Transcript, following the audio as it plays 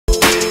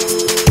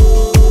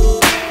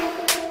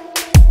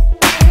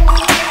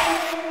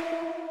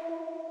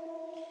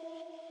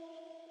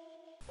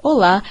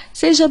Olá,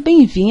 seja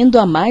bem-vindo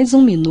a mais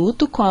um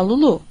Minuto com a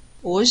Lulu.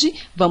 Hoje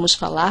vamos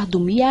falar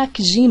do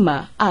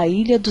Miyakejima, a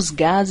ilha dos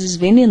gases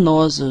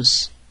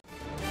venenosos.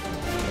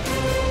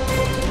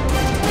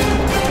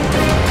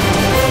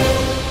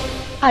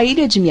 A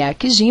ilha de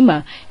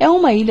Miyakejima é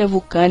uma ilha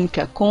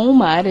vulcânica com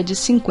uma área de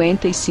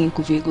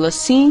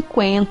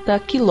 55,50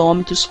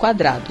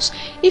 km²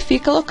 e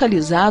fica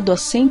localizado a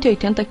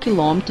 180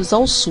 km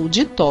ao sul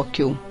de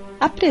Tóquio.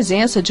 A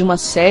presença de uma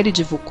série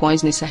de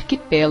vulcões nesse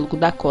arquipélago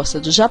da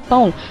costa do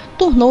Japão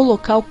tornou o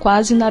local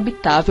quase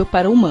inabitável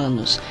para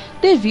humanos,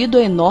 devido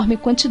à enorme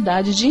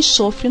quantidade de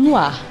enxofre no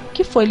ar,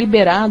 que foi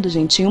liberado,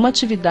 em uma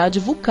atividade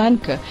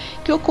vulcânica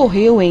que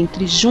ocorreu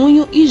entre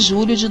junho e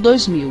julho de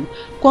 2000,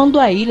 quando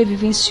a ilha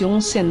vivenciou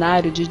um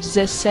cenário de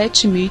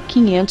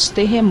 17.500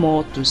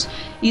 terremotos.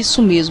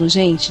 Isso mesmo,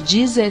 gente,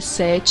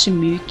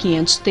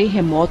 17.500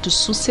 terremotos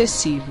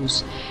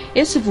sucessivos.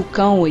 Esse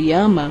vulcão,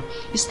 Oyama,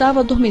 estava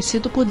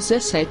adormecido por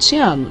 17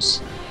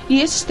 anos, e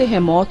esses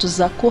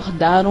terremotos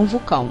acordaram o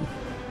vulcão.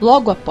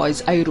 Logo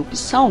após a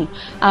erupção,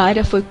 a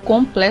área foi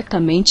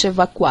completamente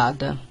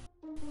evacuada.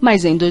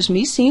 Mas em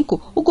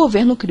 2005, o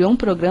governo criou um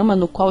programa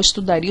no qual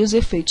estudaria os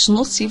efeitos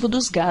nocivos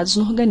dos gases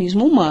no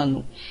organismo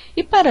humano.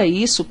 E para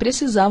isso,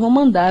 precisavam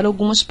mandar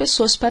algumas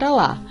pessoas para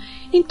lá.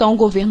 Então o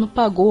governo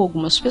pagou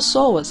algumas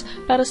pessoas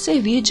para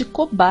servir de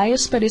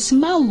cobaias para esse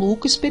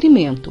maluco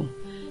experimento.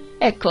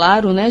 É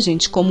claro, né,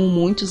 gente, como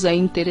muitos aí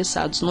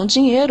interessados no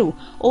dinheiro,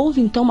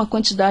 houve então uma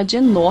quantidade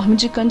enorme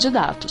de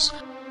candidatos.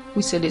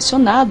 Os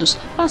selecionados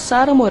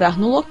passaram a morar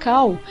no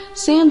local,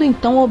 sendo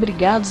então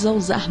obrigados a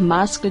usar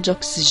máscara de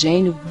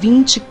oxigênio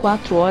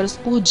 24 horas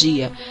por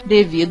dia,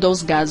 devido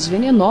aos gases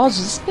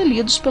venenosos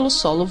expelidos pelo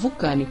solo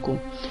vulcânico.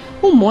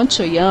 O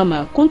monte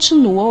Oyama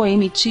continuou a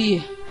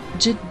emitir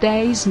de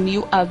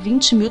 10.000 a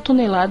 20.000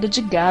 toneladas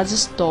de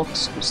gases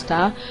tóxicos,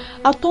 tá?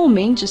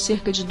 Atualmente,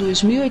 cerca de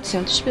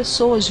 2.800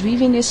 pessoas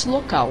vivem nesse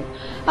local.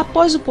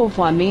 Após o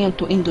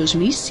povoamento, em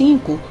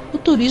 2005, o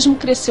turismo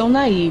cresceu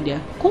na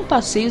ilha, com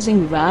passeios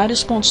em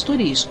vários pontos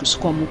turísticos,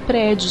 como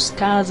prédios,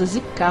 casas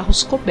e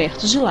carros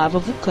cobertos de lava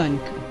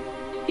vulcânica.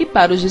 E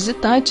para os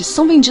visitantes,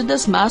 são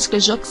vendidas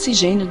máscaras de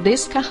oxigênio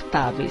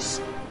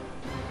descartáveis.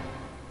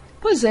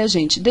 Pois é,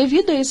 gente,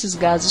 devido a esses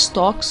gases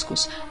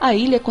tóxicos, a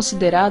ilha é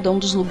considerada um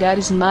dos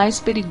lugares mais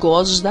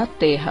perigosos da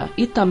Terra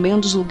e também um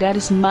dos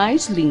lugares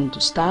mais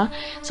lindos, tá?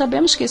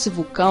 Sabemos que esse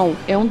vulcão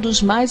é um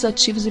dos mais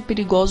ativos e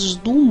perigosos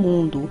do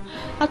mundo.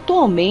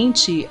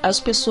 Atualmente, as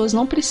pessoas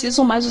não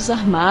precisam mais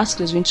usar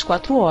máscaras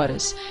 24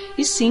 horas,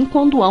 e sim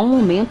quando há um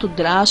aumento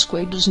drástico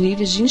aí dos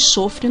níveis de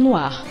enxofre no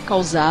ar,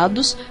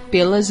 causados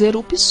pelas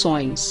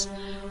erupções.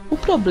 O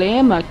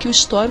problema é que o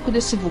histórico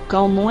desse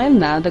vulcão não é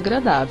nada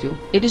agradável.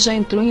 Ele já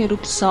entrou em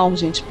erupção,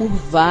 gente, por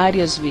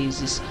várias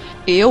vezes.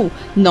 Eu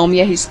não me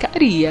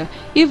arriscaria.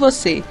 E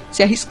você,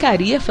 se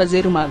arriscaria a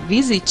fazer uma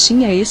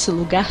visitinha a esse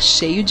lugar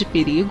cheio de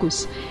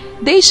perigos?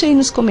 Deixe aí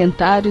nos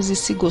comentários e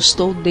se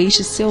gostou,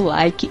 deixe seu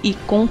like e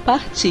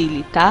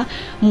compartilhe, tá?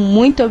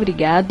 Muito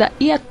obrigada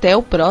e até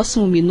o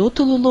próximo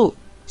Minuto Lulu.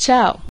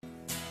 Tchau!